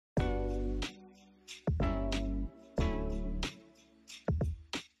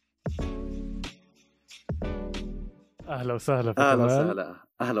أهلا وسهلا في اهلا كمال. وسهلا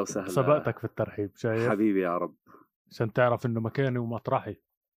اهلا وسهلا. سبقتك في الترحيب، شايف؟ حبيبي يا رب. عشان تعرف إنه مكاني ومطرحي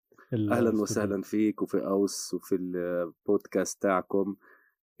اهلا الاستوديو. وسهلا فيك وفي اوس وفي البودكاست تاعكم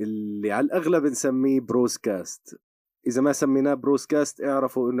اللي على الاغلب نسميه بروسكاست. اذا ما سميناه بروسكاست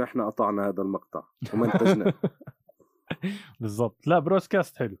اعرفوا انه احنا قطعنا هذا المقطع ومنتجنا. بالضبط. لا،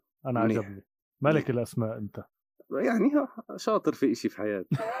 بروسكاست حلو، أنا منيح عجبني. ملك منيح. الأسماء أنت. يعني شاطر في إشي في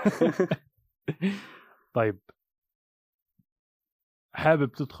حياتي. طيب،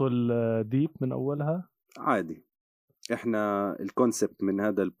 حابب تدخل ديب من أولها؟ عادي. احنا الكونسبت من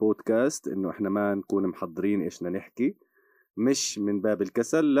هذا البودكاست انه احنا ما نكون محضرين ايش بدنا نحكي، مش من باب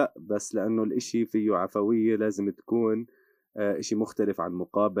الكسل، لا، بس لانه الاشي فيه عفوية لازم تكون اشي مختلف عن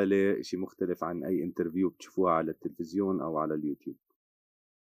مقابلة، اشي مختلف عن اي انترفيو بتشوفوها على التلفزيون او على اليوتيوب.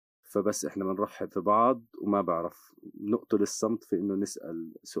 فبس احنا بنرحب في بعض وما بعرف نقتل الصمت في انه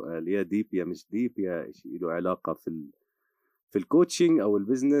نسأل سؤال يا ديب يا مش ديب يا اشي له علاقة في الكوتشنج او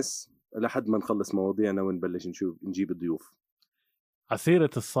البزنس لحد ما نخلص مواضيعنا ونبلش نجيب ضيوف. عسيرة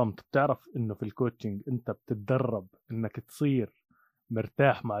الصمت. بتعرف إنه في الكوتشنج أنت بتتدرب إنك تصير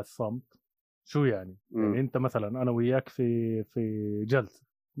مرتاح مع الصمت. شو يعني؟ يعني أنت مثلا أنا وياك في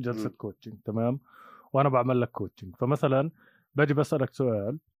جلسة كوتشنج، تمام؟ وأنا بعمل لك كوتشنج، فمثلا باجي بسألك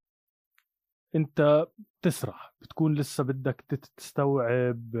سؤال، انت بتسرح، بتكون لسه بدك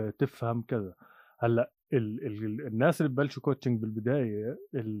تستوعب، تفهم كذا. هلا الناس اللي ببلشوا كوتشنج بالبدايه،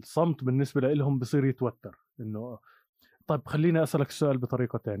 الصمت بالنسبه لهم بصير يتوتر، انه طيب خليني اسالك السؤال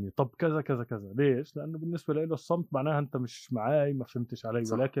بطريقه تانية، طب كذا كذا كذا. ليش؟ لانه بالنسبه له الصمت معناها انت مش معاي، ما فهمتش علي.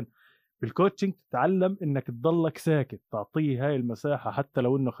 صح. ولكن بالكوتشنج تتعلم انك تضلك ساكت، تعطيه هاي المساحه، حتى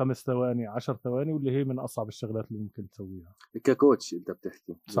لو انه 5 ثواني 10 ثواني، واللي هي من اصعب الشغلات اللي ممكن تسويها. ككوتش انت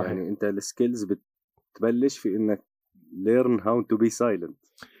بتحكي صحيح. يعني انت السكيلز بتبلش في انك learn how to be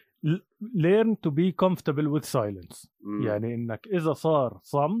silent. learn to be comfortable with silence. يعني انك اذا صار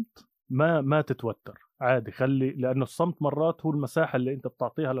صمت ما تتوتر، عادي، خلي، لانه الصمت مرات هو المساحه اللي انت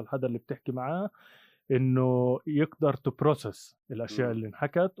بتعطيها للحدا اللي بتحكي معاه، انه يقدر تبروسس الاشياء اللي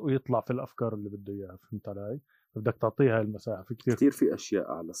انحكت ويطلع في الافكار اللي بده اياها. فهمت علي؟ بدك تعطيها المساحه. في كتير في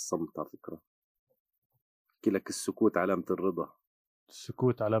اشياء على الصمت على فكرة. احكي لك السكوت علامة الرضا.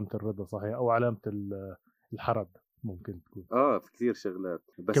 السكوت علامه الرضا، صحيح، او علامه الحرب ممكن تكون. في كتير شغلات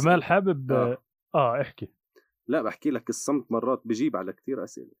بس. كمال حابب اه احكي. لا، بحكي لك الصمت مرات بجيب على كتير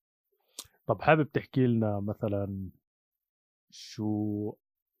اسئلة. طب حابب تحكي لنا مثلا شو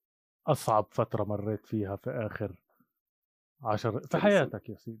أصعب فترة مريت فيها في آخر 10 في 10 سنين. حياتك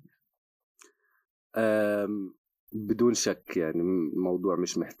يا سيدي؟ بدون شك يعني الموضوع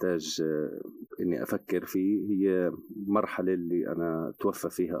مش محتاج اني افكر فيه. هي المرحلة اللي انا توفى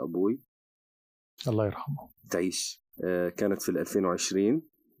فيها ابوي. الله يرحمه. تعيش. كانت في 2020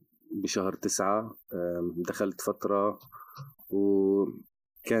 بشهر 9. دخلت فترة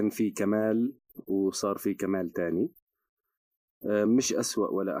وكان في كمال وصار في كمال تاني. مش أسوأ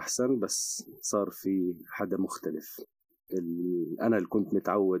ولا أحسن، بس صار في حدا مختلف. أنا اللي كنت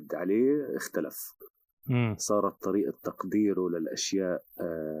متعود عليه اختلف. صارت طريقة تقديره للأشياء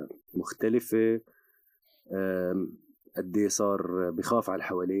مختلفة. قديه صار بخاف على اللي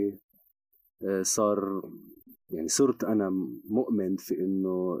حواليه. صار يعني صرت أنا مؤمن في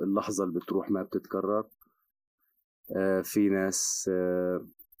إنه اللحظة اللي بتروح ما بتتكرر. في ناس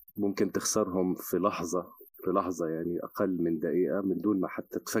ممكن تخسرهم في لحظة يعني أقل من دقيقة من دون ما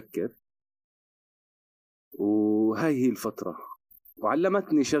حتى تفكر. وهاي هي الفترة.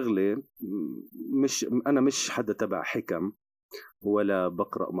 وعلمتني شغلة، أنا مش حدا تبع حكم ولا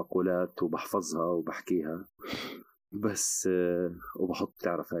بقرأ مقولات وبحفظها وبحكيها، بس وبحط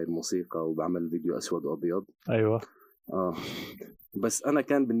تعرف هاي الموسيقى وبعمل فيديو أسود وأبيض. أيوة. بس أنا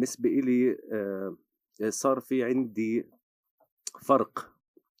كان بالنسبة إلي صار في عندي فرق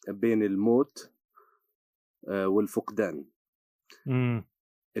بين الموت والفقدان.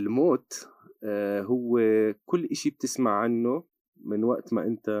 الموت هو كل إشي بتسمع عنه من وقت ما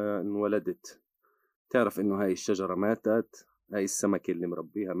أنت انولدت. تعرف إنه هاي الشجرة ماتت، هاي السمكة اللي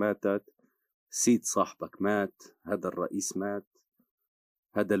مربيها ماتت، سيد صاحبك مات، هذا الرئيس مات،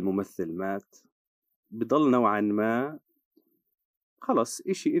 هذا الممثل مات. بضل نوعا ما خلص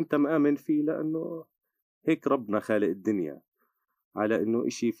إشي أنت مآمن فيه، لأنه هيك ربنا خالق الدنيا، على إنه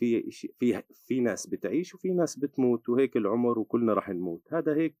إشي في ناس بتعيش وفي ناس بتموت، وهيك العمر وكلنا رح نموت.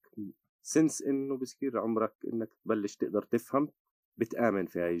 هذا هيك سنس إنه بصير عمرك إنك تبلش تقدر تفهم، بتآمن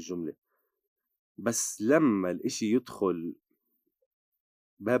في هاي الجملة. بس لما الإشي يدخل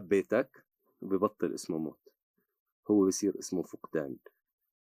باب بيتك ببطل اسمه موت، هو بصير اسمه فقدان.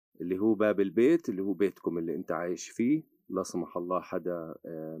 اللي هو باب البيت، اللي هو بيتكم اللي انت عايش فيه. لا سمح الله حدا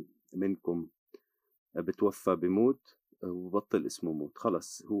منكم بتوفى بموت، وبطل اسمه موت.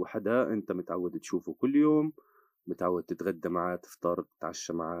 خلص هو حدا انت متعود تشوفه كل يوم، متعود تتغدى معاه، تفطر،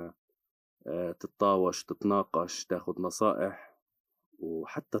 تتعشى معاه، تتطاوش، تتناقش، تاخد نصائح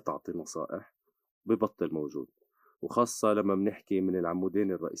وحتى تعطي نصائح. ببطل موجود. وخاصة لما بنحكي من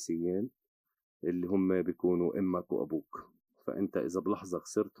العمودين الرئيسيين اللي هم بيكونوا امك وابوك، فانت اذا بلحظة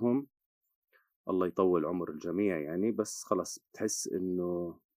خسرتهم الله يطول عمر الجميع يعني، بس خلص بتحس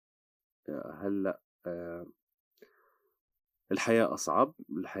انه هلأ الحياة أصعب،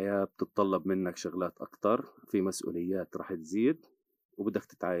 الحياة بتتطلب منك شغلات أكتر، في مسؤوليات رح تزيد وبدك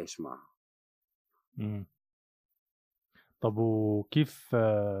تتعايش معها. طب وكيف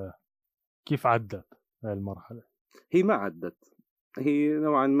كيف عدت هاي المرحلة؟ هي ما عدت، هي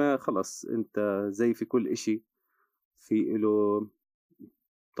نوعا ما خلص انت زي في كل اشي في له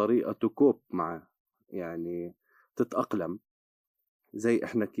طريقة تكوب معه، يعني تتأقلم. زي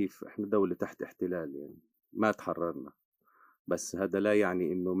احنا كيف احنا دولة تحت احتلال يعني ما تحررنا، بس هذا لا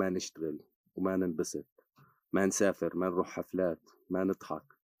يعني انه ما نشتغل وما ننبسط، ما نسافر، ما نروح حفلات، ما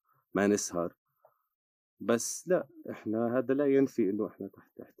نضحك، ما نسهر. بس لا، احنا هذا لا ينفي انه احنا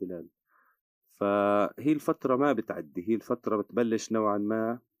تحت احتلال. فهي الفترة ما بتعدي، هي الفترة بتبلش نوعا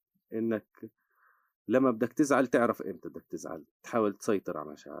ما انك لما بدك تزعل تعرف امتى بدك تزعل، تحاول تسيطر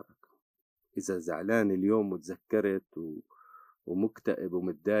على مشاعرك. اذا زعلان اليوم وتذكرت ومكتئب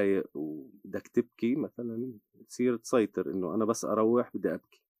ومتضايق وبدك تبكي مثلا، تصير تسيطر انه انا بس اروح بدي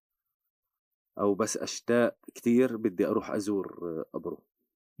ابكي، او بس اشتاق كتير بدي اروح ازور قبره.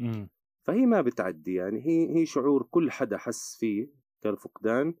 فهي ما بتعدي يعني، هي شعور كل حدا حس فيه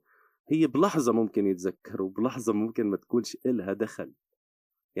كالفقدان. هي بلحظة ممكن يتذكر وبلحظة ممكن ما تكونش إلها دخل.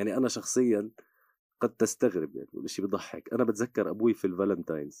 يعني أنا شخصيا قد تستغرب يعني والشي بضحك، أنا بتذكر أبوي في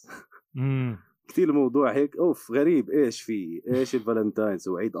الفالنتاينز كتير الموضوع هيك أوف غريب، إيش في إيش الفالنتاينز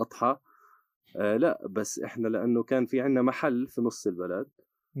وعيد أضحى؟ لا بس إحنا لأنه كان في عنا محل في نص البلد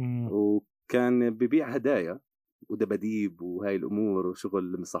وكان ببيع هدايا ودباديب وهاي الأمور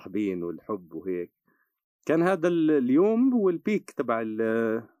وشغل المصاحبين والحب وهيك. كان هذا اليوم هو البيك تبع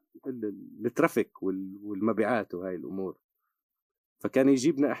الترافيك والمبيعات وهاي الأمور، فكان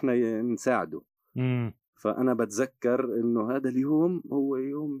يجيبنا إحنا نساعده. فأنا بتذكر إنه هذا اليوم هو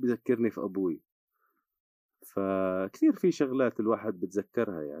يوم بذكرني في أبوي. فكثير في شغلات الواحد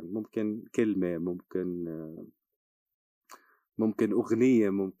بتذكرها يعني، ممكن كلمة، ممكن أغنية،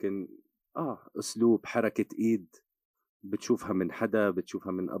 ممكن أسلوب حركة إيد بتشوفها من حدا،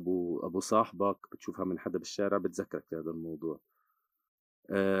 بتشوفها من أبو صاحبك، بتشوفها من حدا بالشارع بتذكرك في هذا الموضوع.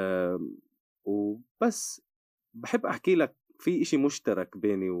 وبس بحب أحكي لك في إشي مشترك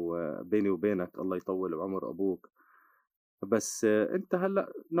بيني وبينك، الله يطول بعمر أبوك. بس أنت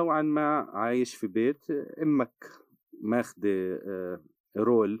هلأ نوعا ما عايش في بيت أمك ماخدة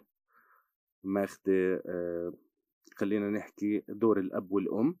رول، ماخدة خلينا نحكي دور الأب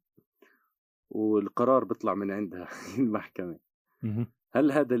والأم، والقرار بيطلع من عندها المحكمة.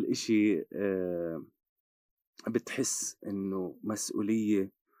 هل هذا الإشي بتحس إنه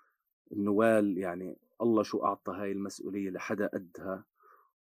مسؤولية النوال، يعني الله شو أعطى هاي المسؤولية لحدا قدها،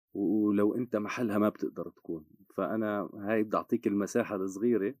 ولو أنت محلها ما بتقدر تكون؟ فأنا هاي بدي أعطيك المساحة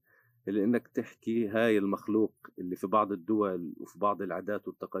الصغيرة اللي إنك تحكي هاي المخلوق اللي في بعض الدول وفي بعض العادات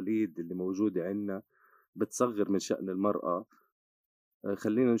والتقاليد اللي موجودة عنا بتصغر من شأن المرأة.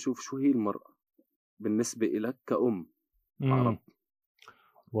 خلينا نشوف شو هي المرأة بالنسبة إلك كأم عرب،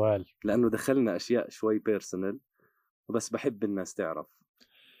 لأنه دخلنا أشياء شوي بيرسونال بس بحب الناس تعرف.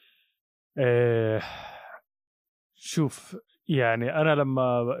 شوف يعني أنا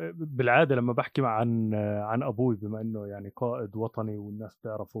بالعادة لما بحكي عن أبوي، بما إنه يعني قائد وطني والناس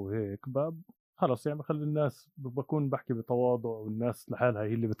تعرفه وهيك، خلص يعني بخلي الناس، بكون بحكي بتواضع والناس لحالها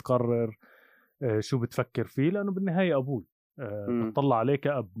هي اللي بتقرر شو بتفكر فيه، لأنه بالنهاية أبوي. بتطلع عليه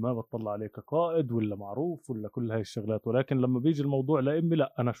كأب، ما بتطلع عليه كقائد ولا معروف ولا كل هاي الشغلات. ولكن لما بيجي الموضوع لأمي،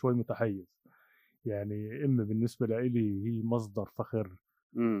 لا، أنا شوي متحيز. يعني أمي بالنسبة لي هي مصدر فخر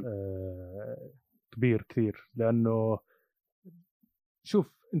كبير كثير. لأنه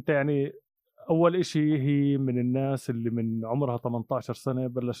شوف أنت يعني أول إشي هي من الناس اللي من عمرها 18 سنة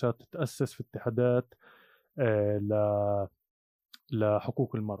بلشت تتأسس في اتحادات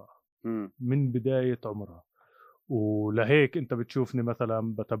لحقوق المرأة من بداية عمرها. ولهيك انت بتشوفني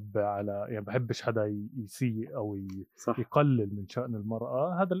مثلا بتبع على، يعني بحبش حدا يسيء او يقلل من شأن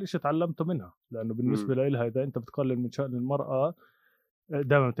المرأة. هذا الاشي تعلمته منها، لانه بالنسبة لها اذا انت بتقلل من شأن المرأة،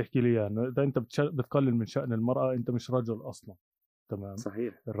 دائما بتحكي لي انه اذا انت بتقلل من شأن المرأة انت مش رجل اصلا. تمام،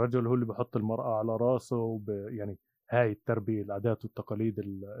 صحيح. الرجل هو اللي بحط المرأة على راسه، يعني هاي التربية، العادات والتقاليد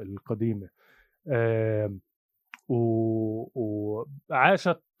القديمة.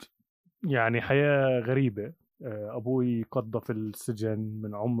 وعاشت يعني حياة غريبة أبوي قضى في السجن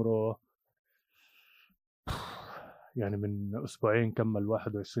من عمره يعني من أسبوعين كمل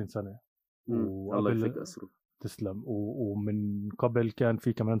 21 سنة. الله يفك أسره. تسلم. ومن قبل كان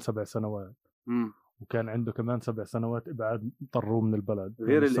في كمان 7 سنوات. وكان عنده كمان 7 سنوات إبعاد طروه من البلد،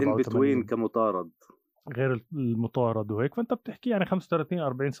 غير الإن بتوين كمطارد، غير المطارد وهيك. فأنت بتحكي يعني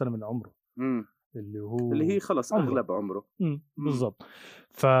 35-40 سنة من عمره، اللي هي خلص عمره. أغلب عمره. بالضبط.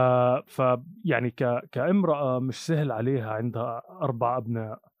 يعني كامرأة مش سهل عليها، عندها 4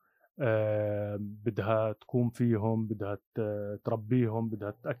 أبناء، بدها تقوم فيهم، بدها تربيهم،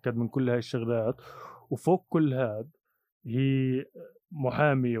 بدها تتأكد من كل هاي الشغلات. وفوق كل هاد هي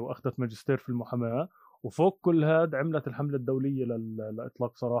محامية وأخذت ماجستير في المحاماة، وفوق كل هاد عملت الحملة الدولية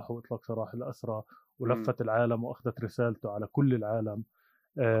لإطلاق سراحه وإطلاق سراح الأسرى، ولفت العالم وأخذت رسالته على كل العالم.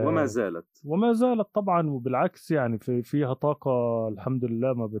 وما زالت طبعا. وبالعكس يعني فيها طاقة الحمد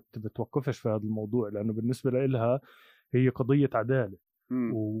لله ما بتوقفش في هذا الموضوع، لأنه بالنسبة لها هي قضية عدالة.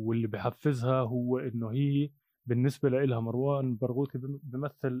 واللي بحفزها هو إنه هي بالنسبة لها مروان برغوثي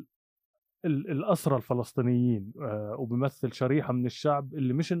بمثل الأسرى الفلسطينيين، وبمثل شريحة من الشعب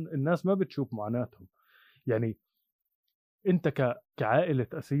اللي مش الناس ما بتشوف معاناتهم. يعني أنت كعائلة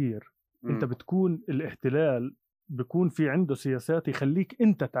أسير، أنت بتكون الاحتلال بيكون في عنده سياسات يخليك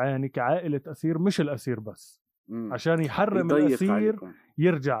أنت تعاني كعائلة أسير، مش الأسير بس، عشان يحرم الأسير عليكم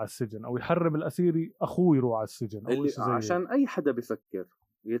يرجع على السجن، أو يحرم الأسير أخوه يروح على السجن، أو عشان أي حدا بفكر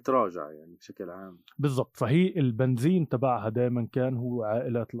يتراجع يعني بشكل عام. بالضبط. فهي البنزين تبعها دائما كان هو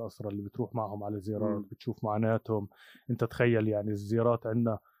عائلات الأسرى اللي بتروح معهم على زيارات، بتشوف معاناتهم. أنت تخيل يعني الزيارات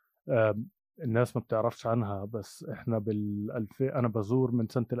عندنا الناس ما بتعرفش عنها، بس إحنا أنا بزور من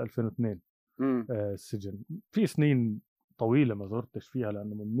سنة 2002 السجن. في سنين طويلة ما زرتش فيها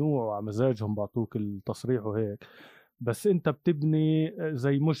لأنه ممنوع، وعلى مزاجهم بعطوك التصريح وهيك. بس أنت بتبني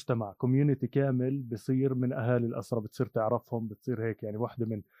زي مجتمع كوميونيتي كامل بصير من أهالي الأسرى، بتصير تعرفهم، بتصير هيك. يعني واحدة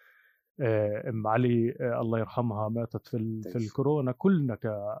من ام علي الله يرحمها ماتت في الكورونا. كلنا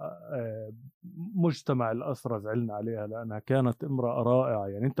كمجتمع الأسرى زعلنا عليها، لأنها كانت امرأة رائعة.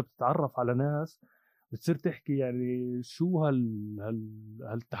 يعني أنت بتتعرف على ناس بتصير تحكي يعني شو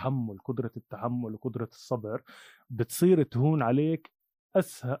هالتحمل، قدرة التحمل وقدرة الصبر بتصير تهون عليك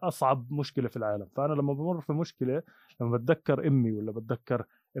أصعب مشكلة في العالم. فأنا لما بمر في مشكلة، لما بتذكر أمي، ولا بتذكر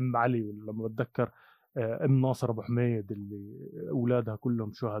أم علي، ولا لما بتذكر ام ناصر ابو حميد اللي اولادها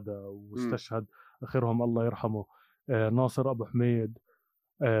كلهم شهداء واستشهد اخرهم الله يرحمه ناصر ابو حميد،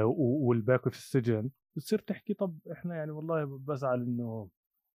 والباقي في السجن، بتصير تحكي طب احنا يعني والله بزعل انه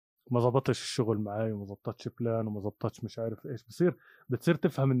ما زبطش الشغل معي، وما زبطتش بلان، وما زبطتش مش عارف ايش. بتصير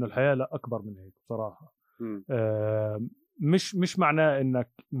تفهم انه الحياة لا اكبر من هيك بصراحة. مش معناه انك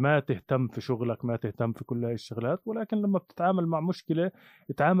ما تهتم في شغلك، ما تهتم في كل هاي الشغلات، ولكن لما بتتعامل مع مشكلة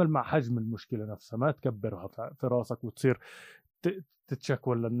اتعامل مع حجم المشكلة نفسها، ما تكبرها في راسك وتصير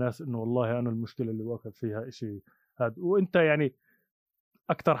تتشكوى للناس انه والله انا المشكلة اللي واقف فيها اشي هذا. وانت يعني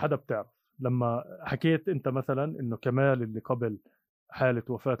اكتر حدا بتعرف. لما حكيت انت مثلا انه كمال اللي قبل حالة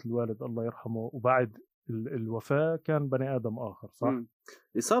وفاة الوالد الله يرحمه، وبعد الوفاة كان بني آدم آخر، صح؟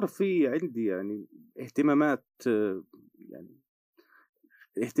 صار في عندي يعني اهتمامات، يعني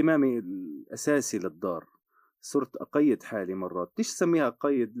اهتمامي الأساسي للدار صرت أقيد حالي مرات. ليش سميها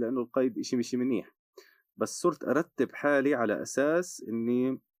قيد؟ لأنه القيد إشي مش منيح، بس صرت أرتب حالي على أساس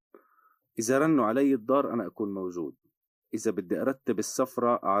إني إذا رنوا علي الدار أنا أكون موجود. إذا بدي أرتب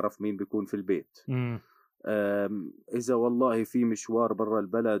السفرة أعرف مين بيكون في البيت. إذا والله في مشوار برا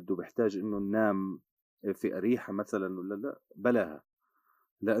البلد وبحتاج إنه ننام في أريحة مثلا ولا لا، بلاها،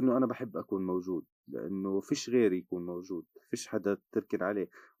 لأنه أنا بحب أكون موجود، لأنه فيش غيري يكون موجود، فيش حدا تركن عليه.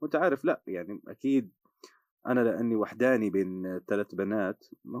 وأنت عارف لا يعني أكيد أنا لأني وحداني بين 3 بنات،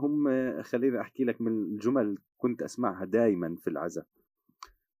 ما هم خليني أحكي لك من الجمل كنت أسمعها دايما في العزاء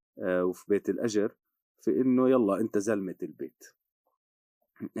وفي بيت الأجر، في إنه يلا أنت زلمة البيت.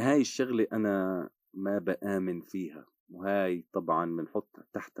 هاي الشغلة أنا ما بآمن فيها، وهاي طبعا بنحط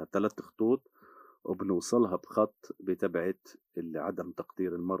تحتها 3 خطوط وبنوصلها بخط بتبعت عدم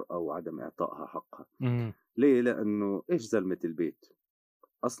تقدير المرأة وعدم إعطائها حقها. ليه؟ لأنه إيش زلمة البيت؟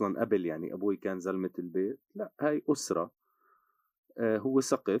 أصلا قبل يعني أبوي كان زلمة البيت؟ لا، هاي أسرة، هو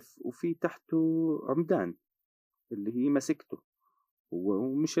سقف وفي تحته عمدان اللي هي مسكته،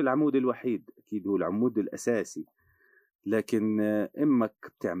 ومش العمود الوحيد، أكيد هو العمود الأساسي، لكن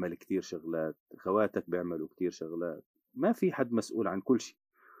أمك بتعمل كتير شغلات، خواتك بيعملوا كتير شغلات، ما في حد مسؤول عن كل شيء.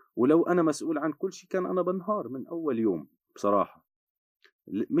 ولو أنا مسؤول عن كل شيء كان أنا بنهار من أول يوم بصراحة،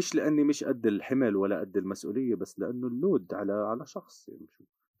 مش لأني مش قد الحمل ولا قد المسؤولية، بس لأنه اللود على شخص يعني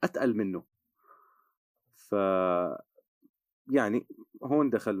أتقل منه. يعني هون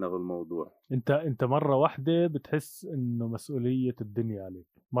دخلنا بالموضوع. انت مره واحده بتحس انه مسؤوليه الدنيا عليك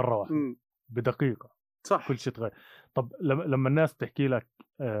مره واحده مم. بدقيقه صح. كل شيء تغير. طب لما الناس تحكي لك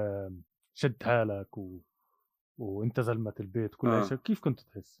شد حالك وانت زلمة البيت كل شيء، كيف كنت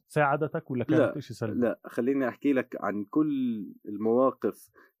تحس؟ ساعدتك ولا كانت لا اشي سلبي؟ لا، خليني احكي لك عن كل المواقف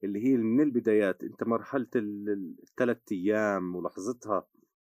اللي هي من البدايات. انت مرحلة الثلاث ايام ولحظتها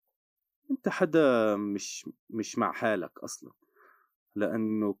انت حدا مش مع حالك اصلا،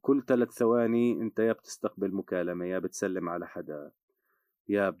 لانه كل 3 ثواني انت يا بتستقبل مكالمة، يا بتسلم على حدا،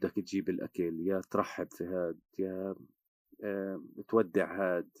 يا بدك تجيب الاكل، يا ترحب في هاد، يا تودع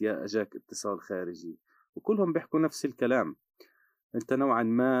هاد، يا اجاك اتصال خارجي، وكلهم بيحكوا نفس الكلام. انت نوعا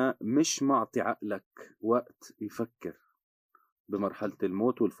ما مش معطي عقلك وقت يفكر بمرحلة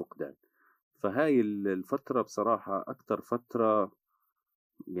الموت والفقدان. فهاي الفترة بصراحة أكتر فترة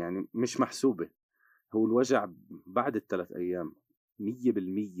يعني مش محسوبة. هو الوجع بعد ال3 أيام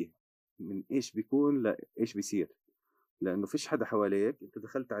 100% من إيش بيكون لإيش بيصير، لأنه فيش حدا حواليك. أنت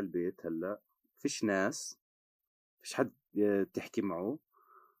دخلت على البيت هلأ، فيش ناس، فيش حد تحكي معه.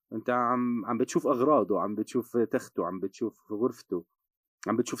 أنت عم بتشوف أغراضه، عم بتشوف تخته، عم بتشوف غرفته،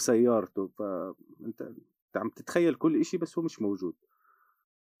 عم بتشوف سيارته. أنت عم تتخيل كل إشي بس هو مش موجود.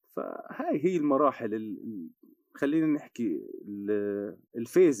 فهاي هي المراحل خلينا نحكي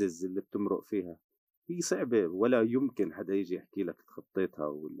الفيزز اللي بتمرق فيها. هي صعبة ولا يمكن حدا يجي يحكي لك تخطيتها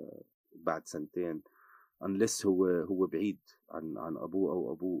ولا بعد سنتين، unless هو بعيد عن أبوه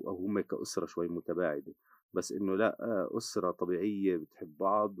أو هم كأسرة شوي متباعدة. بس إنه لا، أسرة طبيعية بتحب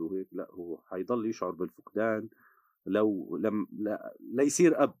بعض وهيك، لا هو حيضل يشعر بالفقدان لو لم لا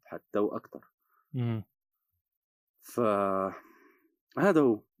يصير أب حتى وأكتر. فهذا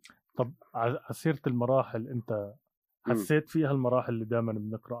هو. طب عسيرة المراحل انت حسيت فيها المراحل اللي دائما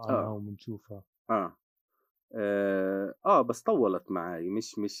بنقرأ عنها آه. وبنشوفها؟ بس طولت معي،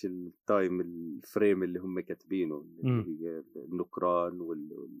 مش التايم الفريم اللي هم كاتبينه، اللي هي النكران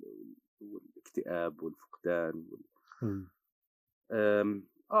والاكتئاب والفقدان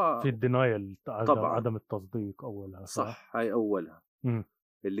في الدينايل، طبعا عدم التصديق أولها، صح. هاي أولها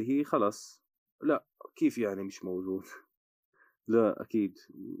اللي هي خلص، لا كيف يعني مش موجود؟ لا أكيد،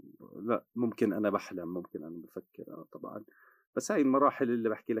 لا ممكن أنا بحلم، ممكن أنا بفكر، طبعا. بس هاي المراحل اللي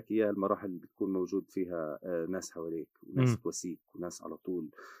بحكي لك إياها، المراحل اللي بتكون موجود فيها ناس حواليك وناس تواسيك وناس على طول.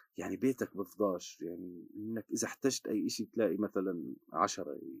 يعني بيتك بفضاش، يعني إنك إذا احتجت أي إشي تلاقي مثلا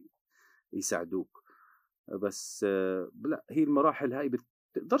 10 يساعدوك. بس لا، هي المراحل هاي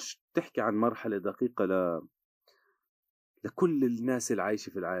بتقدرش تحكي عن مرحلة دقيقة لكل الناس اللي عايشة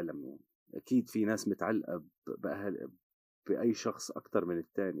في العالم. يعني أكيد في ناس متعلقة بأي شخص أكتر من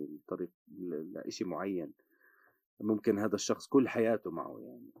التاني بطريق لإشي معين. ممكن هذا الشخص كل حياته معه،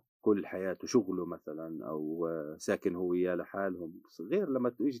 يعني كل حياته شغله مثلا، أو ساكن هو وياه لحالهم. غير لما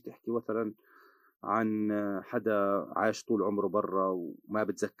تيجي تحكي مثلا عن حدا عاش طول عمره برا وما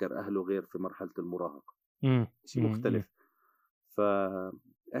بتذكر أهله غير في مرحلة المراهقة، شيء مختلف. فهاي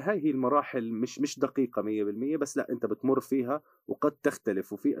هي المراحل مش دقيقة 100%، بس لا أنت بتمر فيها وقد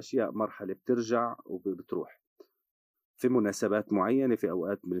تختلف، وفي أشياء مرحلة بترجع وبتروح في مناسبات معينة، في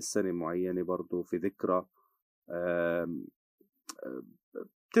أوقات من السنة معينة، برضو في ذكرى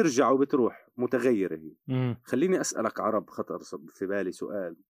بترجع وبتروح، متغيرة هي. خليني أسألك عرب، خطر في بالي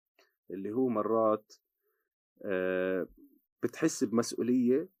سؤال، اللي هو مرات بتحس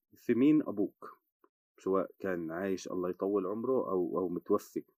بمسؤولية في مين أبوك، سواء كان عايش الله يطول عمره أو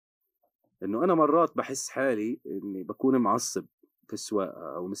متوفي. إنه أنا مرات بحس حالي إني بكون معصب في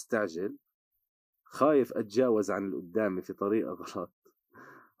السواقة أو مستعجل، خايف أتجاوز عن اللي قدامي في طريقة غلط،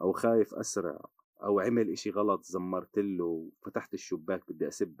 أو خايف أسرع، أو عمل إشي غلط زمرت له وفتحت الشباك بدي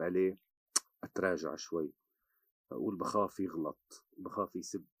أسب عليه، أتراجع شوي، أقول بخاف يغلط، بخاف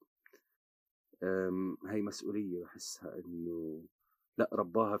يسب. هاي مسؤولية بحسها إنه لا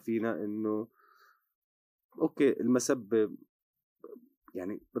رباها فينا، إنه أوكي المسبة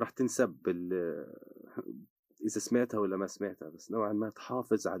يعني راح تنسب إذا سمعتها ولا ما سمعتها، بس نوعا ما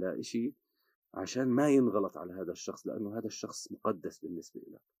تحافظ على إشي عشان ما ينغلط على هذا الشخص، لأنه هذا الشخص مقدس بالنسبة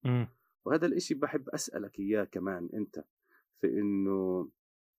لك. وهذا الإشي بحب أسألك إياه كمان أنت، في إنه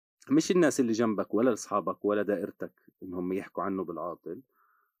مش الناس اللي جنبك ولا أصحابك ولا دائرتك إنهم يحكوا عنه بالعاطل،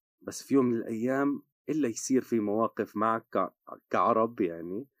 بس في يوم من الأيام إلا يصير في مواقف معك كعرب،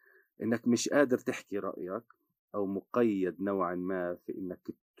 يعني إنك مش قادر تحكي رأيك، أو مقيد نوعا ما في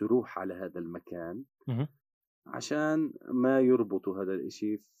إنك تروح على هذا المكان عشان ما يربطوا هذا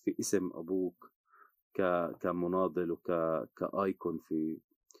الإشي في اسم أبوك كمناضل كآيكون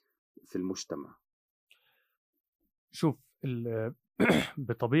في المجتمع. شوف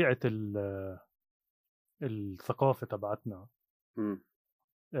بطبيعة الثقافة تبعتنا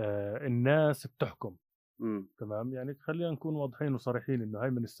الناس بتحكم. تمام، يعني خلينا نكون واضحين وصريحين انه هاي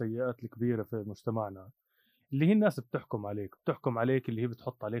من السيئات الكبيرة في مجتمعنا، اللي هي الناس بتحكم عليك اللي هي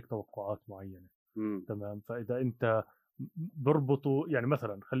بتحط عليك توقعات معينة. تمام، فإذا أنت بربطوا، يعني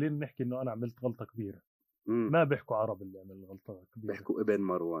مثلا خلينا نحكي إنه أنا عملت غلطة كبيرة، ما بيحكوا عرب اللي عمل غلطة كبيرة، بيحكوا ابن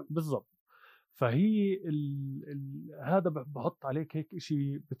مروان بالضبط. فهي هذا بحط عليك هيك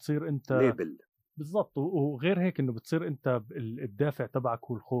إشي، بتصير أنت ليبل. بالضبط. وغير هيك إنه بتصير أنت الدافع تبعك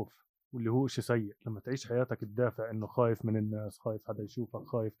هو الخوف، واللي هو إشي سيء. لما تعيش حياتك الدافع إنه خايف من الناس، خايف حدا يشوفك،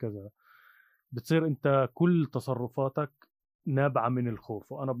 خايف كذا، بتصير انت كل تصرفاتك نابعة من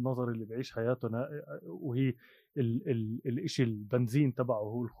الخوف. وانا بنظري اللي بعيش حياته وهي الاشي البنزين تبعه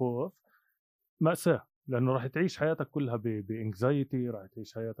هو الخوف، مأساة. لانه راح تعيش حياتك كلها بانكزايتي، راح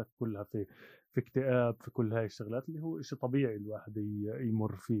تعيش حياتك كلها في اكتئاب، في كل هاي الشغلات اللي هو اشي طبيعي الواحد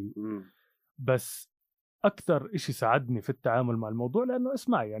يمر فيه. بس اكثر اشي ساعدني في التعامل مع الموضوع، لانه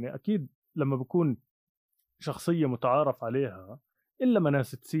اسمع يعني اكيد لما بكون شخصية متعارف عليها، الا ما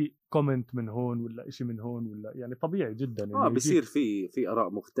ناس تسيء كومنت من هون ولا إشي من هون، ولا يعني طبيعي جدا انه بصير في اراء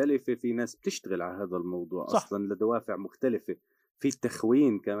مختلفه، في ناس بتشتغل على هذا الموضوع. صح. اصلا لدوافع مختلفه، في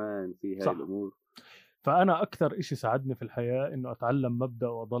التخوين كمان، في هاي الامور. فانا اكثر إشي ساعدني في الحياه انه اتعلم مبدا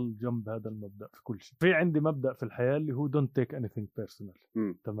واضل جنب هذا المبدا في كل شيء. في عندي مبدا في الحياه اللي هو don't take anything personal.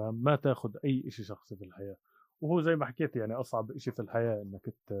 تمام، ما تاخذ اي إشي شخصي في الحياه. وهو زي ما حكيت يعني اصعب إشي في الحياه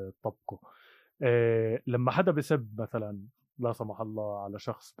انك تطبقه. لما حدا بسب مثلا لا سمح الله على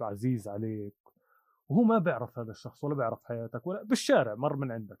شخص عزيز عليك، وهو ما بيعرف هذا الشخص ولا بيعرف حياتك، ولا بالشارع مر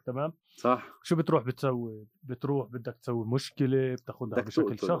من عندك، تمام، صح، شو بتروح بتسوي؟ بتروح بدك تسوي مشكلة، بتاخذها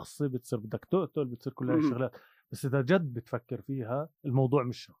بشكل شخصي، بتصير بدك تقتل، بتصير كل هاي الشغلات. بس إذا جد بتفكر فيها، الموضوع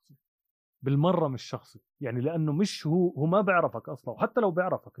مش شخصي بالمرة، مش شخصي يعني، لأنه مش هو ما بيعرفك أصلا. وحتى لو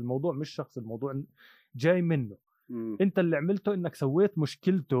بيعرفك، الموضوع مش شخصي، الموضوع جاي منه. أنت اللي عملته إنك سويت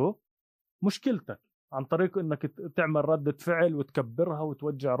مشكلتك عن طريق إنك تعمل ردة فعل وتكبرها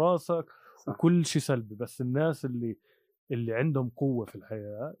وتوجع راسك. صح. وكل شيء سلبي. بس الناس اللي عندهم قوة في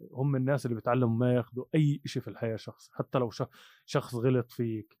الحياة هم الناس اللي بيتعلموا ما ياخذوا أي شيء في الحياة شخص. حتى لو شخص غلط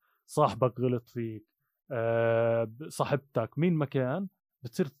فيك، صاحبك غلط فيك، صاحبتك، مين مكان،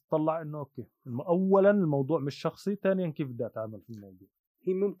 بتصير تطلع إنه أوكي، أولا الموضوع مش شخصي، ثانيا كيف بدي أتعامل في الموضوع.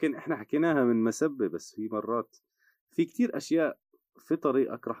 هي ممكن إحنا حكيناها من مسبة، بس في مرات في كتير أشياء في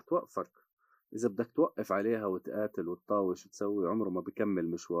طريقك رح توقفك. إذا بدك توقف عليها وتقاتل وتطاوش وتسوي، عمره ما بكمل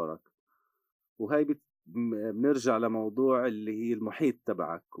مشوارك. وهي بنرجع لموضوع اللي هي المحيط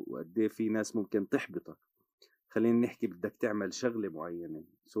تبعك، وقديه في ناس ممكن تحبطك. خلينا نحكي، بدك تعمل شغلة معينة،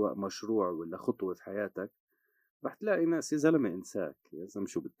 سواء مشروع ولا خطوة في حياتك، رح تلاقي ناس يا زلمة انساك، يا زلمة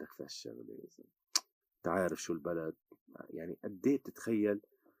شو بدك في هالشغلة، يا زلمة تعرف شو البلد. يعني قديه بتتخيل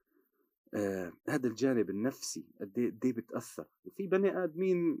هذا الجانب النفسي قديه بتأثر في بني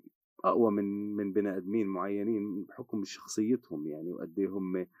آدمين أقوى من بني آدمين معينين بحكم شخصيتهم يعني، وقديه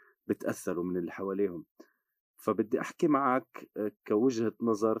هم بتأثروا من اللي حواليهم. فبدي أحكي معك كوجهة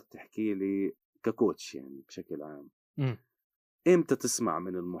نظر، تحكي لي ككوتش يعني بشكل عام. إمتى تسمع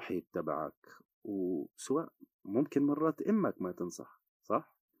من المحيط تبعك؟ وسواء ممكن مرات إمك ما تنصح،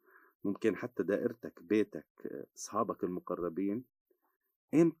 صح؟ ممكن حتى دائرتك، بيتك، أصحابك المقربين.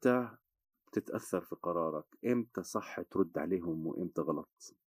 إمتى تتأثر في قرارك؟ إمتى صح ترد عليهم وإمتى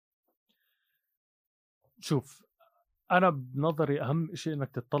غلط؟ شوف، أنا بنظري أهم إشي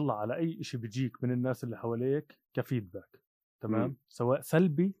إنك تطلع على أي إشي بيجيك من الناس اللي حواليك كفيدباك. تمام، سواء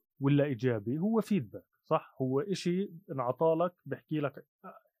سلبي ولا إيجابي، هو فيدباك. صح، هو إشي انعطالك بحكي لك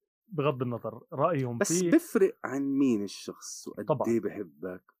بغض النظر رأيهم بس فيك. بفرق عن مين الشخص وقد ايه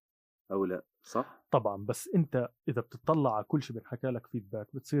بحبك أو لا، صح؟ طبعا، بس أنت إذا بتطلع على كل شيء بنحكى لك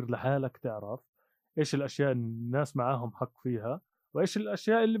فيدباك، بتصير لحالك تعرف إيش الأشياء الناس معاهم حق فيها، وإيش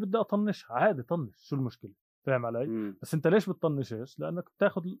الأشياء اللي بدي أطنشها. عادي طنش، شو المشكلة؟ فاهم علي؟ بس انت ليش بتطنشش؟ لانك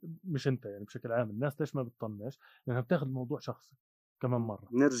بتاخذ، مش انت يعني، بشكل عام الناس ليش ما بتطنش؟ لانها بتاخذ الموضوع شخصي. كمان مره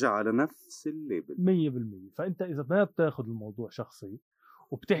نرجع على نفس الليبل 100%. فانت اذا ما بتاخذ الموضوع شخصي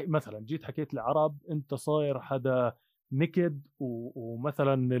مثلا جيت حكيت لعرب انت صاير حدا نكد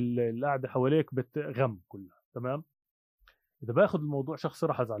ومثلا القعده حواليك بتغم كلها، تمام، اذا باخذ الموضوع شخصي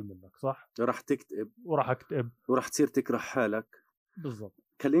راح ازعل منك، صح؟ راح تكتئب وراح اكتئب وراح تصير تكره حالك. بالضبط.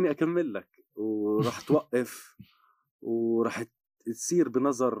 خليني اكمل لك. وراح توقف وراح تصير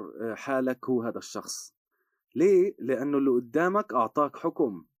بنظر حالك هو هذا الشخص. ليه؟ لأنه اللي قدامك أعطاك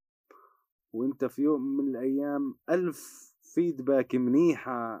حكم، وانت في يوم من الأيام 1000 فيدباك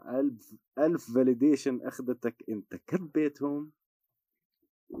منيحة، 1000 فاليديشن أخذتك، انت كبيتهم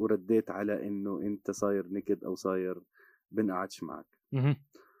ورديت على انه انت صاير نكد او صاير بنقعدش معك.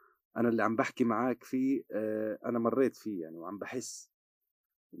 أنا اللي عم بحكي معاك فيه أنا مريت فيه يعني وعم بحس،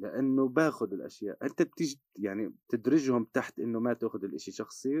 لأنه باخد الأشياء أنت بتيجي يعني بتدرجهم تحت إنه ما تأخذ الإشي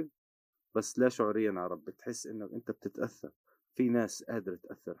شخصي، بس لا شعوريا عرب بتحس إنه أنت بتتأثر. في ناس قادرة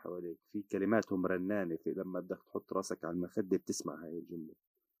تأثر حواليك، في كلماتهم رنانة، في لما بدك تحط راسك على المخدة بتسمع هاي الجملة.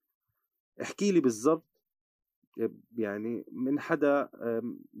 احكي لي بالضبط يعني من حدا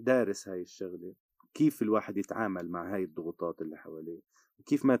دارس هاي الشغلة، كيف الواحد يتعامل مع هاي الضغوطات اللي حواليه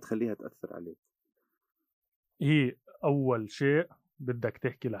وكيف ما تخليها تأثر عليه. هي أول شيء بدك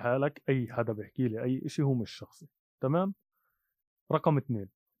تحكي لحالك، أي حدا بيحكي لي أي إشي هو مش شخصي، تمام؟ رقم 2،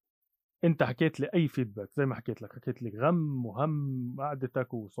 أنت حكيت لي أي فيدباك زي ما حكيت لك، حكيت لي غم وهم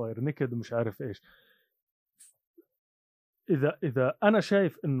قعدتك وصاير نكد ومش عارف إيش. إذا أنا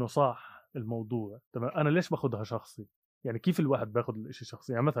شايف إنه صح الموضوع، تمام، أنا ليش باخدها شخصي؟ يعني كيف الواحد باخد الإشي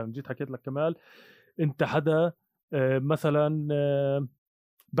شخصي؟ يعني مثلا جيت حكيت لك كمال أنت حدا مثلا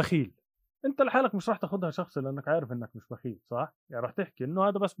بخيل، انت لحالك مش راح تاخدها شخصي لانك عارف انك مش بخيل، صح؟ يعني راح تحكي انه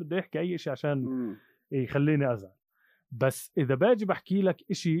هذا بس بده يحكي اي شيء عشان يخليني ازعل. بس اذا باجي بحكي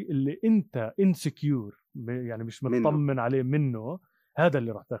لك اشي اللي انت انسكيور يعني مش مطمن عليه منه، هذا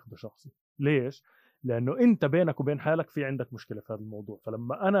اللي راح تاخده شخصي. ليش؟ لانه انت بينك وبين حالك في عندك مشكله في هذا الموضوع.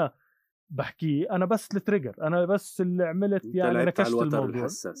 فلما انا بحكيه انا بس التريجر، انا بس اللي عملت يعني نكشت الموضوع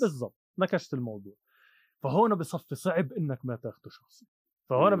الحساس. بالضبط، نكشت الموضوع. فهون بصفي صعب انك ما تاخده شخصي.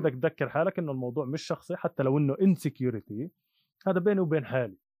 فهون بدك تذكر حالك انه الموضوع مش شخصي، حتى لو انه insecurity هذا بيني وبين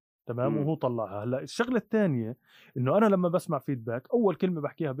حالي، تمام، وهو طلعها. هلا الشغله الثانيه انه انا لما بسمع فيدباك اول كلمه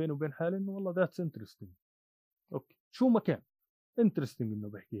بحكيها بيني وبين حالي انه والله ذاتس انترستينج. اوكي، شو ما كان انترستينج انه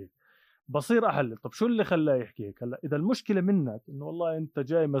بحكي هيك، بصير احلل طب شو اللي خلاه يحكي هيك. هلا اذا المشكله منك انه والله انت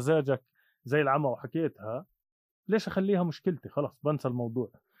جاي مزاجك زي العمى وحكيتها، ليش اخليها مشكلتي؟ خلاص بنسى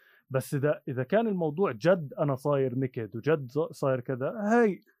الموضوع. بس اذا كان الموضوع جد انا صاير نكد وجد صاير كذا،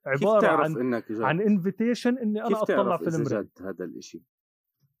 هاي عباره عن انفيتيشن اني انا اطلع في المرايه. جد هذا الاشي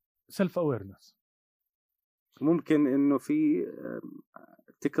سيلف اويرنس. ممكن انه في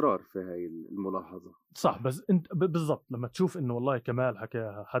تكرار في هاي الملاحظه، صح؟ بس انت بالضبط لما تشوف انه والله كمال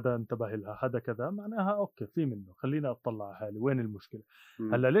حكاها، حدا انتبه لها، حدا كذا، معناها اوكي في منه، خليني اطلع على حالي وين المشكله.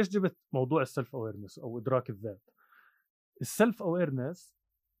 هلا ليش جبت موضوع السيلف اويرنس او ادراك الذات؟ السيلف اويرنس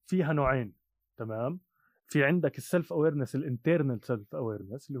فيها نوعين، تمام؟ في عندك السيلف اويرنس الانترنال سيلف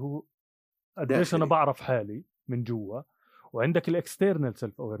اويرنس اللي هو قديش انا بعرف حالي من جوا، وعندك الاكسترنال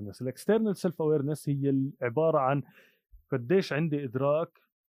سيلف اويرنس. الاكسترنال سيلف اويرنس هي عباره عن قديش عندي ادراك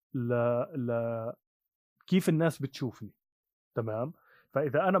ل كيف الناس بتشوفني، تمام؟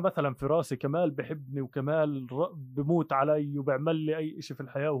 فاذا انا مثلا في راسي كمال بحبني وكمال بموت علي وبعمل لي اي شيء في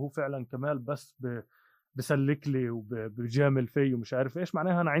الحياه، وهو فعلا كمال بس بسلك لي وبجامل في ومش عارف ايش،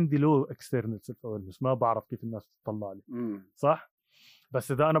 معناها انا عندي لو اكسترنال سيلف اويرنس، ما بعرف كيف الناس تطلع لي. صح؟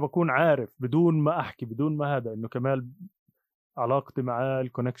 بس اذا انا بكون عارف بدون ما احكي بدون ما هذا انه كمال علاقتي معاه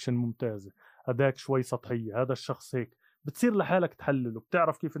الكونكشن ممتازه، هذاك شوي سطحيه، هذا الشخص هيك، بتصير لحالك تحلل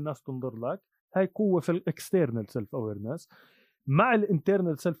وبتعرف كيف الناس تنظر لك. هاي قوه في الاكسترنال سيلف اويرنس. مع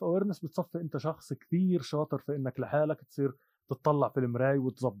الانترنال سيلف اويرنس بتصفي انت شخص كثير شاطر في انك لحالك تصير تطلع في المرايه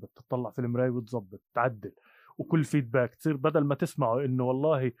وتظبط، تطلع في المرايه وتظبط، تعدل. وكل فيدباك تصير بدل ما تسمعه انه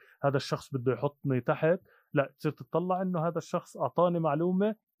والله هذا الشخص بده يحطني تحت، لا تصير تطلع انه هذا الشخص اعطاني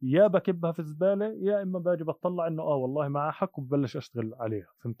معلومه يا بكبها في الزباله، يا اما باجي بطلع انه والله معه حق وببلش اشتغل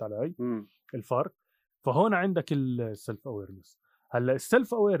عليها. فهمت علي الفرق؟ فهون عندك السيلف اويرنس. هلا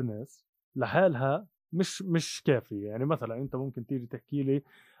السيلف اويرنس لحالها مش كافي. يعني مثلا انت ممكن تيجي تحكي لي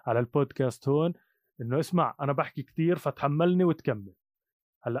على البودكاست هون انه اسمع انا بحكي كتير فتحملني وتكمل.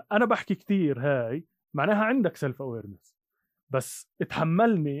 هلا انا بحكي كتير هاي معناها عندك سيلف اويرنس، بس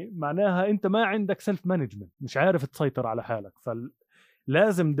اتحملني معناها انت ما عندك سيلف مانجمنت، مش عارف تسيطر على حالك.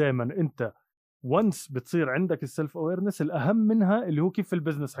 فلازم دائما انت وانس بتصير عندك السيلف اويرنس، الاهم منها اللي هو كيف في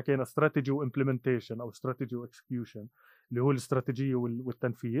البزنس حكينا استراتيجي وامبلمنتيشن او استراتيجي واكسكيوشن، اللي هو الاستراتيجيه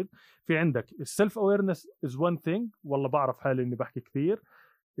والتنفيذ. في عندك السيلف اويرنس از وان ثينج، والله بعرف حالي اني بحكي كثير.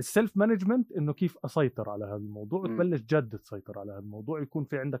 السيلف مانجمنت انه كيف اسيطر على هذا الموضوع وتبلش جد تسيطر على هذا الموضوع، يكون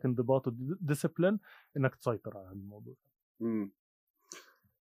في عندك انضباط وديسيبلين انك تسيطر على هذا الموضوع.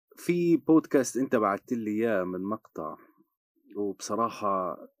 في بودكاست انت بعثت لي اياه من مقطع،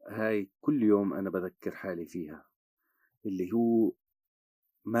 وبصراحة هاي كل يوم أنا بذكر حالي فيها، اللي هو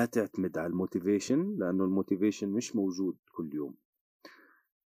ما تعتمد على الموتيفيشن، لأنه الموتيفيشن مش موجود كل يوم.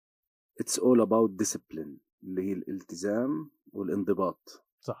 It's all about discipline، اللي هي الالتزام والانضباط.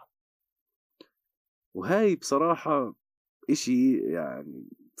 صح. وهاي بصراحة إشي يعني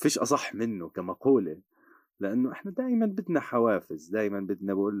فيش أصح منه كمقولة، لأنه إحنا دايما بدنا حوافز، دايما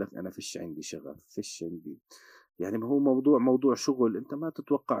بدنا بقول لك أنا فيش عندي شغف، فيش عندي يعني هو موضوع شغل. انت ما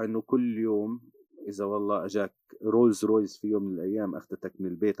تتوقع انه كل يوم اذا والله اجاك رولز رويس في يوم من الايام اخذتك من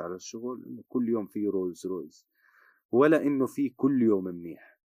البيت على الشغل انه كل يوم في رولز رويس، ولا انه في كل يوم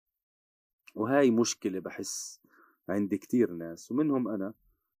منيح. وهاي مشكلة بحس عند كتير ناس ومنهم انا،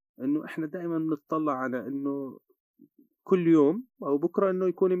 انه احنا دائما نتطلع على انه كل يوم او بكرة انه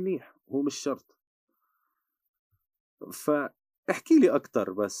يكون منيح، هو مش شرط. فاحكي لي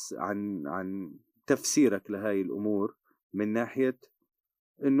اكتر بس عن تفسيرك لهاي الامور من ناحية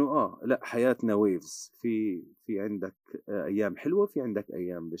انه لا حياتنا ويفز، في عندك ايام حلوة، في عندك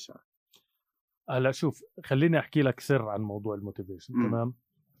ايام بشعة. هلا شوف، خليني احكي لك سر عن موضوع الموتيفيشن. تمام،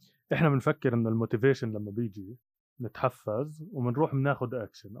 احنا بنفكر ان الموتيفيشن لما بيجي نتحفز وبنروح بناخد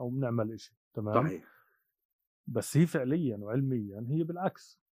اكشن او بنعمل اشي. تمام، صحيح. بس هي فعليا وعلميا هي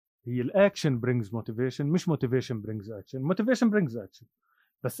بالعكس. هي الاكشن برينجز موتيفيشن، مش موتيفيشن برينجز اكشن. موتيفيشن برينجز اكشن،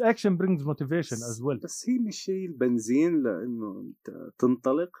 بس اكشن برينجز موتيفيشن از ويل. بس هي مش هي البنزين لانه انت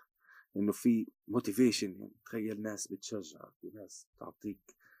تنطلق، انه في موتيفيشن. يعني تخيل ناس بتشجعك وناس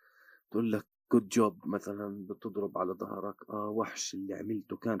تعطيك تقول لك جود جوب مثلا، بتضرب على ظهرك وحش اللي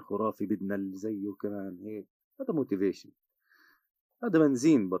عملته كان خرافي، بدنا اللي زيه كمان هيك. هذا موتيفيشن، هذا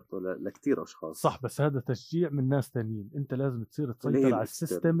بنزين برضه لكتير اشخاص. صح، بس هذا تشجيع من ناس تانيين. انت لازم تصير اللي هي تسيطر على الاكسترن.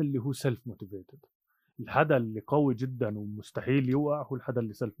 السيستم اللي هو سيلف موتيفيتد. الحدا اللي قوي جدا ومستحيل يوقع هو الحدا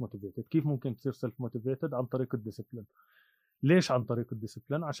اللي سيلف موتيفيتد. كيف ممكن تصير سيلف موتيفيتد؟ عن طريق الديسيبلين. ليش عن طريق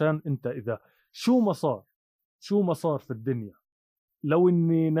الديسيبلين؟ عشان انت اذا شو ما صار في الدنيا، لو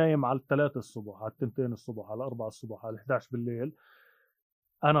اني نايم على 3 الصبح، على 2 الصبح، على 4 الصبح، على 11 بالليل،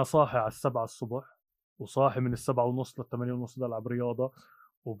 انا صاحي على 7 الصبح، وصاحي من 7:30 ل8:30 العب رياضه،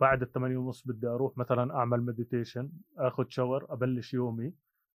 وبعد 8:30 بدي اروح مثلا اعمل مديتيشن، اخذ شاور، ابلش يومي.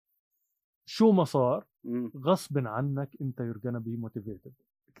 شو ما صار غصب عنك انت you're gonna be motivated.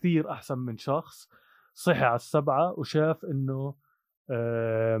 كثير احسن من شخص صحي على 7 وشاف انه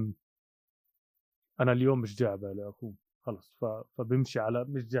انا اليوم مش جاي بالي اقوم، خلص فبمشي على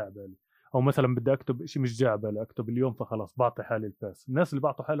مش جاي بالي. او مثلا بدي اكتب شيء مش جاي بالي اكتب اليوم، فخلص بعطي حالي الباس. الناس اللي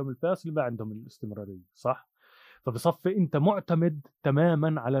بعطوا حالهم الباس اللي ما عندهم الاستمراريه، صح؟ فبصفي انت معتمد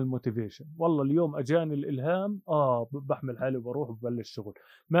تماما على الموتيفيشن. والله اليوم اجاني الالهام، بحمل حالي وبروح وببلش شغل.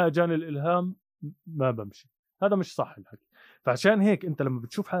 ما اجاني الالهام ما بمشي. هذا مش صح الحكي. فعشان هيك انت لما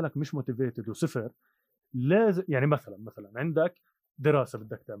بتشوف حالك مش موتيفيتد وصفر، لازم يعني مثلا عندك دراسه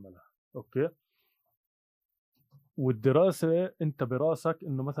بدك تعملها، اوكي، والدراسه انت براسك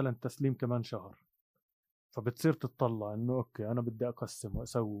انه مثلا تسليم كمان شهر، فبتصير تتطلع انه اوكي انا بدي اقسم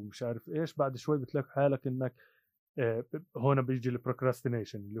واسوي مش عارف ايش. بعد شوي بتلاقي حالك انك هون بيجي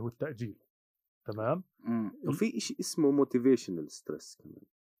البروكراستينيشن اللي هو التأجيل. تمام. وفي شيء اسمه موتيفيشنال ستريس كمان.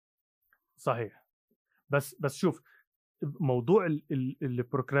 صحيح، بس شوف، موضوع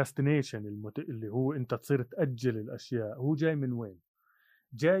البروكراستينيشن اللي هو انت تصير تأجل الاشياء، هو جاي من وين؟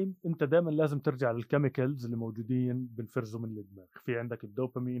 جاي انت دائما لازم ترجع للكيميكالز اللي موجودين بنفرزوا من الدماغ. في عندك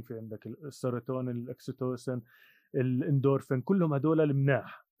الدوبامين، في عندك السيروتونين، الاكسيتوسين، الاندورفين، كلهم هدول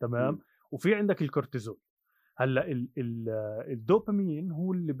المناح. تمام. وفي عندك الكورتيزول. هلا الدوبامين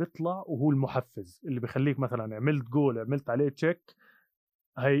هو اللي بيطلع وهو المحفز اللي بيخليك مثلا عملت جول، عملت عليه تشيك،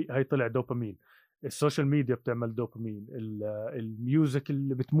 هي طلع دوبامين. السوشيال ميديا بتعمل دوبامين. الميوزك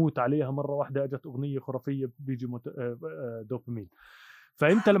اللي بتموت عليها مره واحده اجت اغنيه خرافيه بيجي دوبامين.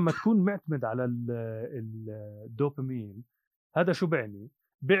 فانت لما تكون معتمد على الدوبامين، هذا شو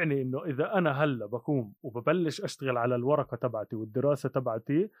بيعني انه اذا انا هلا بقوم وببلش اشتغل على الورقه تبعتي والدراسه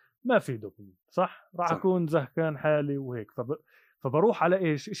تبعتي، ما في دوبامين، صح؟ راح اكون زهقان حالي وهيك. فبروح على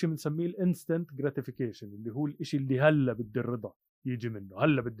ايش؟ شيء بنسميه الانستنت جراتيفيكيشن، اللي هو الشيء اللي هلا بدي الرضا يجي منه،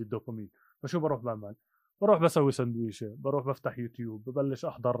 هلا بدي الدوبامين. فشو بروح بعمل؟ بروح بسوي سندويشه، بروح بفتح يوتيوب، ببلش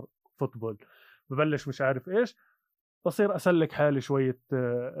احضر فوتبول، ببلش مش عارف ايش، بصير اسلك حالي شويه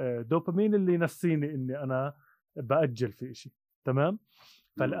دوبامين اللي ينسيني اني انا باجل في شيء. تمام.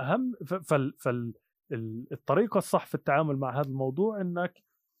 فالاهم الطريقه الصح في التعامل مع هذا الموضوع انك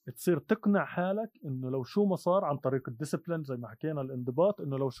تصير تقنع حالك انه لو شو ما صار، عن طريق الديسيبلين زي ما حكينا، الانضباط،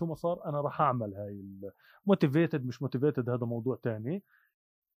 انه لو شو ما صار انا راح اعمل هاي. موتيفيتد مش موتيفيتد هذا موضوع تاني.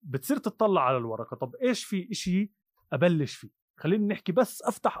 بتصير تطلع على الورقه، طب ايش في اشي ابلش فيه؟ خلينا نحكي بس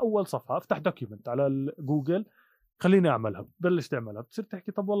افتح اول صفحه، افتح دوكيومنت على جوجل، خليني اعملها. بلش تعملها، بتصير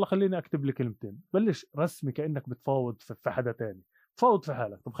تحكي طب والله خليني اكتب لي كلمتين. بلش رسمي كانك بتفاوض في حدا تاني، تفاوض في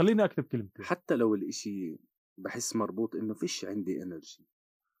حالك. طب خليني اكتب كلمتين. حتى لو الاشي بحس مربوط انه فيش عندي انرجي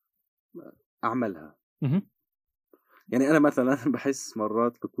اعملها. يعني انا مثلا بحس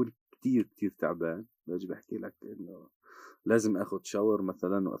مرات بكون كتير تعبان، باجي بحكي لك انه لازم اخذ شاور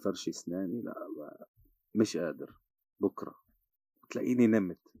مثلا وافرشي اسناني، لا مش قادر، بكره تلاقيني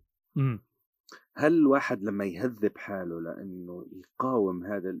نمت. هل الواحد لما يهذب حاله لأنه يقاوم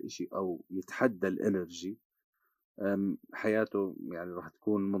هذا الإشي أو يتحدى الإنرجي حياته يعني راح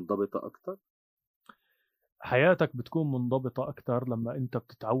تكون منضبطة أكتر؟ حياتك بتكون منضبطة أكتر لما أنت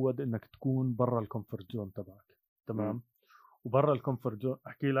بتتعود إنك تكون برا الكومفورت زون تبعك. تمام. وبرا الكومفورت زون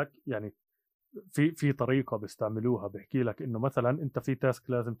أحكي لك يعني في طريقة بيستعملوها، بحكي لك إنه مثلا أنت في تاسك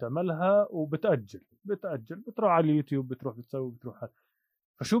لازم تعملها وبتأجل بتروح على اليوتيوب، بتروح بتسوي، بتروح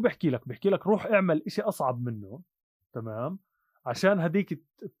فشو بحكي لك روح اعمل إشي أصعب منه. تمام. عشان هديك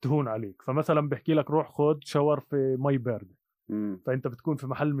تهون عليك. فمثلا بحكي لك روح خد شاور في مي باردة، فأنت بتكون في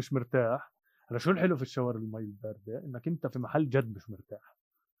محل مش مرتاح. هلا شو الحلو في الشاور المي الباردة؟ إنك أنت في محل جد مش مرتاح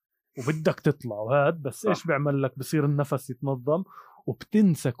وبدك تطلع وهاد، بس صح. إيش بيعمل لك؟ بصير النفس يتنظم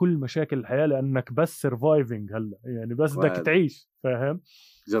وبتنسى كل مشاكل الحياة لأنك بس سرفايفنج هلا، يعني بس بدك تعيش. فاهم؟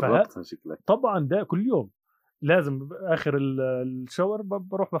 جربتها شكلك؟ طبعا ده كل يوم لازم اخر الشاور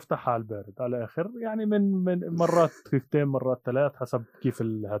بروح بفتحها على البارد على الاخر، يعني من مرات 2 مرات 3 حسب كيف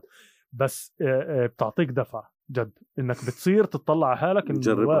هذا. بس بتعطيك دفعه جد انك بتصير تطلع على حالك انه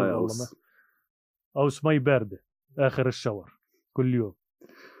جربها يا والله او مي بارده اخر الشاور كل يوم.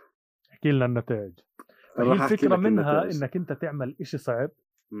 احكي لنا النتائج. فهي الفكره منها انك انت تعمل إشي صعب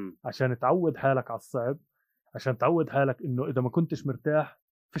عشان تعود حالك على الصعب، عشان تعود حالك انه اذا ما كنتش مرتاح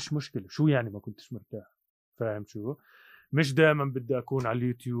فيش مشكله. شو يعني ما كنتش مرتاح؟ فاهم شو؟ مش دائما بدي اكون على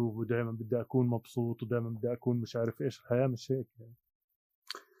اليوتيوب ودائما بدي اكون مبسوط ودائما بدي اكون مش عارف ايش. الحياه مش هيك يعني.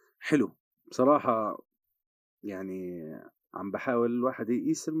 حلو بصراحه. يعني عم بحاول الواحد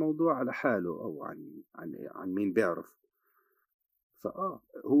يقيس الموضوع على حاله او عن مين بيعرف.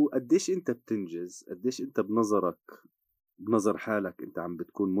 هو قديش انت بتنجز، قديش انت بنظر حالك انت عم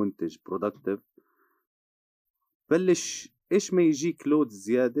بتكون منتج productive. بلش ايش ما يجيك لود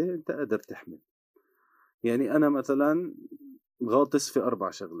زيادة انت قادر تحمل. يعني انا مثلا غاطس في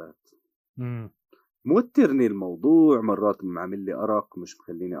 4 شغلات. موترني الموضوع، مرات عامل لي أرق مش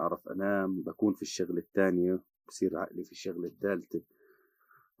مخليني أعرف أنام، بكون في الشغلة الثانية بصير عقلي في الشغلة الثالثة،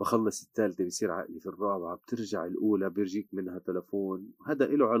 بخلص الثالثة بصير عقلي في الرابعة، بترجع الأولى بيرجيك منها تلفون. هذا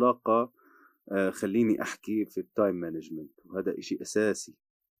له علاقة خليني أحكي في التايم مانجمنت، وهذا إشي أساسي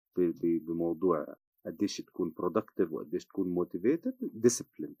بموضوع قديش تكون productive وقديش تكون motivated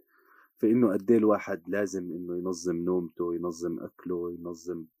discipline. فإنه قديه الواحد لازم إنه ينظم نومته، ينظم أكله،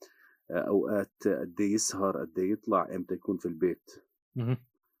 ينظم أوقات قديه يسهر، قديه يطلع، إمتى يكون في البيت.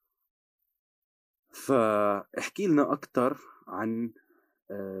 فاحكي لنا أكتر عن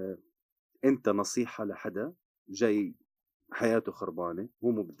أنت نصيحة لحدا جاي حياته خربانة،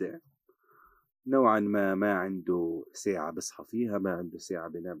 هو مبدع نوعا ما عنده ساعة بصحى فيها، ما عنده ساعة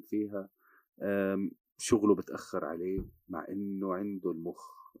بنام فيها، شغله بتأخر عليه مع إنه عنده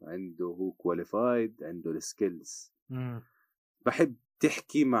المخ، عنده هو كواليفايد، عنده السكيلز. بحب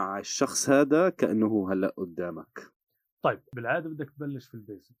تحكي مع الشخص هذا كأنه هو هلأ قدامك. طيب بالعادة بدك تبلش في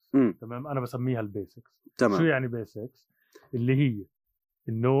البيسكس. تمام. أنا بسميها البيسكس. تمام. شو يعني بيسكس؟ اللي هي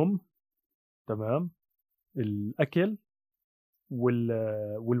النوم، تمام، الأكل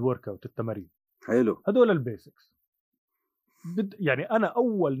والورك اوت، التمارين. حلو. هدول البيسكس. يعني انا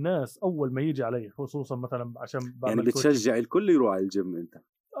اول ناس اول ما يجي علي خصوصا مثلا عشان بعمل يعني بتشجع الكل يروح على الجيم انت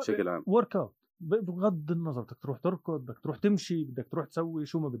بشكل عام؟ ورك اوت بغض النظر، بدك تروح تركض، بدك تروح تمشي، بدك تروح تسوي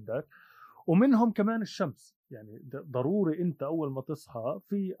شو ما بدك. ومنهم كمان الشمس. يعني ضروري انت اول ما تصحى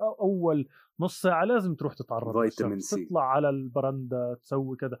في اول نص ساعه لازم تروح تتعرض للشمس، تطلع على البرندة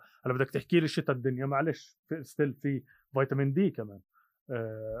تسوي كذا. هلا بدك تحكي لي شتاء الدنيا، معلش ستيل في فيتامين دي كمان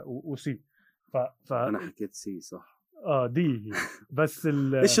وسي. انا حكيت سي صح. دي بس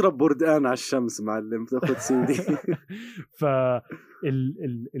اشرب بردقان على الشمس معلم تاخذ سيدي.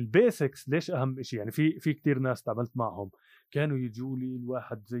 البيسكس ليش اهم شيء؟ يعني في كتير ناس تعاملت معهم كانوا يجوا لي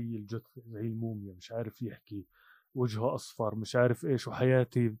الواحد زي الجث، زي الموميا، مش عارف يحكي، وجهه اصفر، مش عارف ايش،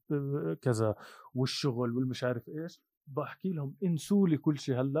 وحياتي كذا، والشغل والمش عارف ايش. بحكي لهم انسوا لي كل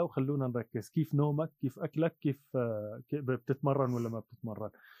شيء هلا وخلونا نركز كيف نومك، كيف اكلك، كيف بتتمرن ولا ما بتتمرن.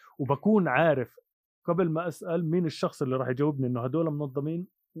 وبكون عارف قبل ما اسال مين الشخص اللي راح يجاوبني انه هدول منظمين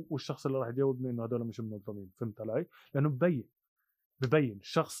والشخص اللي راح يجاوبني انه هدول مش منظمين. فهمت علي؟ لانه ببين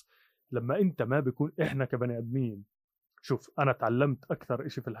الشخص لما انت ما بيكون. احنا كبني ادمين، شوف انا تعلمت اكثر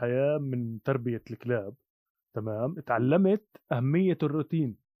اشي في الحياه من تربيه الكلاب. تمام. تعلمت اهميه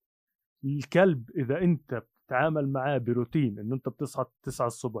الروتين. الكلب اذا انت بتتعامل معاه بروتين، انه انت بتصحى 9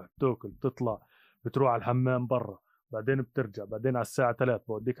 الصبح، بتاكل، بتطلع، بتروح على الحمام برا، بعدين بترجع، بعدين على الساعة 3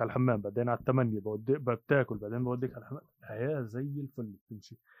 بوديك على الحمام، بعدين على 8 بتاكل، بعدين بوديك على الحمام. الحياة زي الفل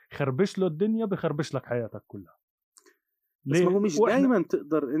بتمشي. خربش له الدنيا بخربش لك حياتك كلها. بس ما هو مش دايما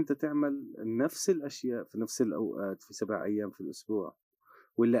تقدر انت تعمل نفس الاشياء في نفس الاوقات في 7 ايام في الاسبوع.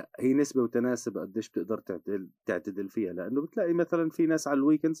 ولا هي نسبة وتناسب قديش بتقدر تعتدل فيها؟ لأنه بتلاقي مثلا في ناس على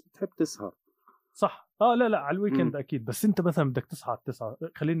الويكندز بتحب تسهر. صح. لا على الويكند اكيد، بس انت مثلا بدك تصحى على 9،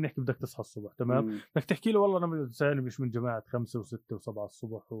 خلينا نحكي بدك تصحى الصبح، تمام؟ بدك تحكي له والله انا مش من جماعه 5 و6 و7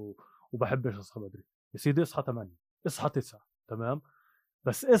 الصبح وبحبش اصحى بدري. يا سيدي اصحى 8، اصحى 9، تمام؟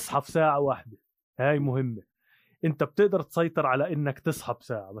 بس اصحى في ساعه واحده، هاي مهمه. انت بتقدر تسيطر على انك تصحى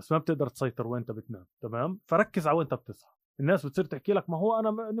بساعه، بس ما بتقدر تسيطر وانت بتنام، تمام؟ فركز على وانت بتصحى. الناس بتصير تحكي لك ما هو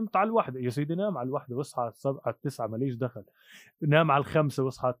انا نمت على الواحدة. يا سيدي نام على الواحدة واصحى على 7 على 9، ماليش دخل. نام على 5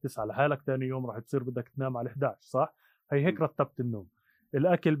 واصحى على 9 لحالك، ثاني يوم راح تصير بدك تنام على 11، صح؟ هي هيك رتبت النوم.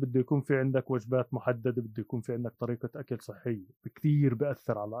 الاكل بده يكون في عندك وجبات محدده، بده يكون في عندك طريقه اكل صحيه، كثير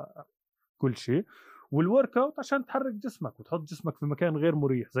بأثر على كل شيء. والورك اوت عشان تحرك جسمك وتحط جسمك في مكان غير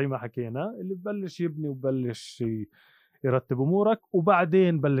مريح زي ما حكينا، اللي ببلش يبني وبلش يرتب امورك،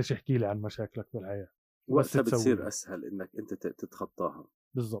 وبعدين بلش يحكي لي عن مشاكلك في الحياه. وقتها بتصير اسهل انك انت تتخطاها.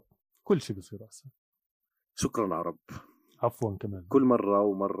 بالضبط، كل شيء بصير اسهل. شكرا عرب. عفوا كمان، كل مرة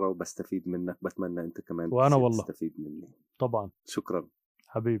ومرة وبستفيد منك، بتمنى انت كمان وانا والله تستفيد مني. طبعا. شكرا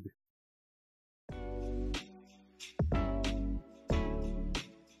حبيبي.